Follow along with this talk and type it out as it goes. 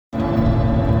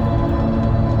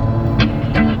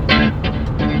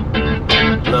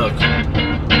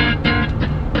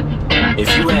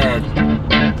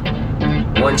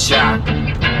shot.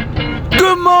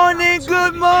 Good morning,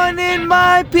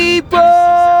 my people.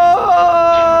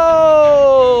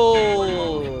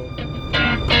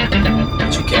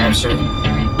 Did you capture it?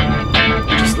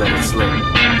 Just let it slip.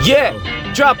 Yeah,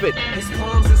 drop it. His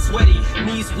palms are sweaty,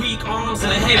 knees weak, arms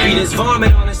are heavy. There's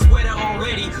vomit on his sweater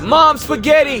already. Mom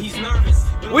spaghetti. He's nervous.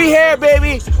 We here,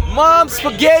 baby. Mom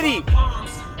spaghetti.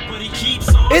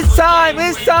 It's time.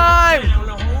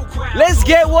 Let's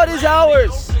get what is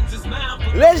ours.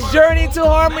 Let's journey to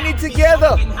harmony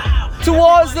together.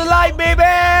 Towards the light, baby.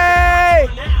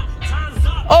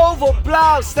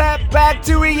 Overblow, snap back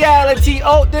to reality.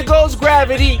 Oh, there goes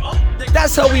gravity.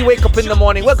 That's how we wake up in the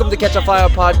morning. Welcome to Catch a Fire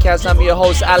Podcast. I'm your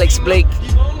host, Alex Blake.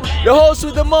 The host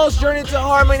with the most, Journey to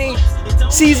Harmony.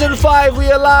 Season 5, we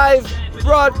are live.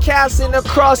 Broadcasting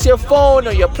across your phone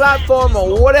or your platform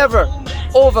or whatever.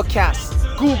 Overcast,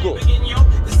 Google,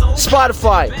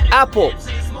 Spotify, Apple,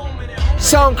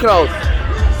 SoundCloud.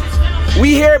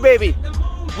 We here, baby.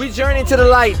 We journey to the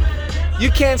light.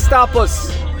 You can't stop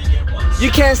us.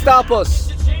 You can't stop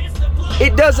us.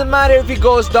 It doesn't matter if it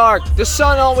goes dark. The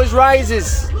sun always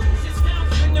rises.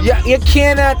 You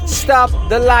cannot stop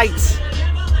the light.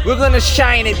 We're gonna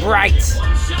shine it bright.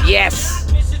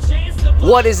 Yes.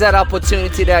 What is that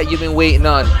opportunity that you've been waiting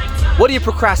on? What are you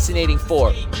procrastinating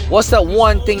for? What's that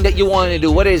one thing that you want to do?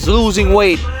 What is losing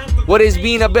weight? What is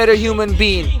being a better human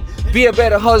being? Be a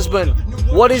better husband?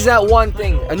 What is that one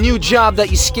thing? A new job that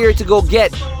you're scared to go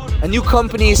get? A new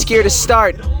company you're scared to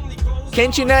start?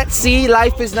 Can't you not see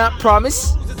life is not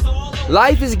promised?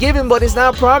 Life is given, but it's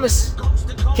not promised.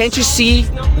 Can't you see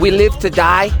we live to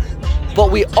die?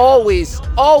 But we always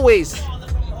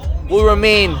will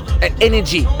remain an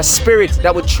energy, a spirit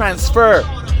that would transfer.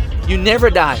 You never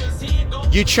die.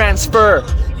 You transfer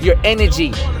your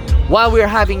energy while we're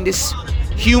having this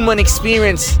human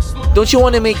experience. Don't you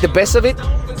want to make the best of it?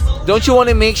 Don't you want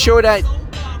to make sure that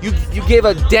you give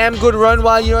a damn good run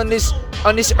while you're on this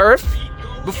earth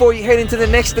before you head into the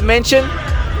next dimension?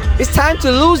 It's time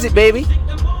to lose it, baby.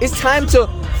 It's time to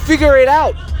figure it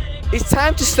out. It's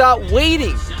time to stop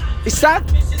waiting. It's time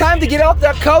to get off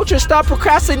that couch and stop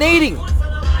procrastinating.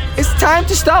 It's time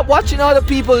to stop watching other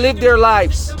people live their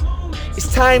lives.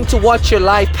 It's time to watch your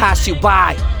life pass you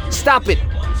by. Stop it.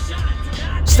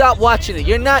 Stop watching it.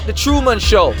 You're not the Truman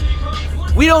Show.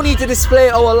 We don't need to display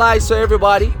our lives for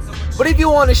everybody. But if you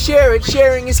want to share it,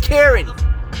 sharing is caring.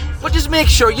 But just make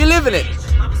sure you're living it.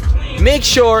 Make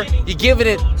sure you're giving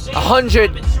it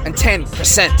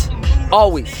 110%.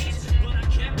 Always.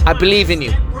 I believe in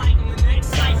you.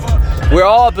 We're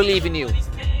all believing you.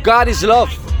 God is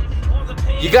love.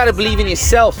 You gotta believe in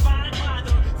yourself.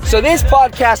 So this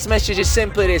podcast message is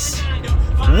simply this.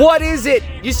 What is it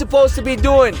you're supposed to be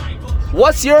doing?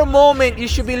 What's your moment you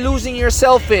should be losing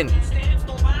yourself in?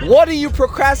 What are you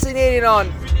procrastinating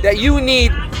on that you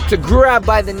need to grab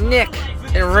by the neck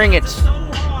and wring it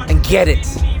and get it?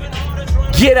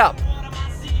 Get up.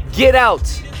 Get out.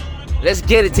 Let's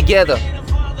get it together.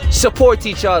 Support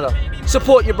each other.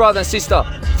 Support your brother and sister.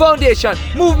 Foundation.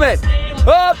 Movement.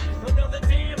 Up.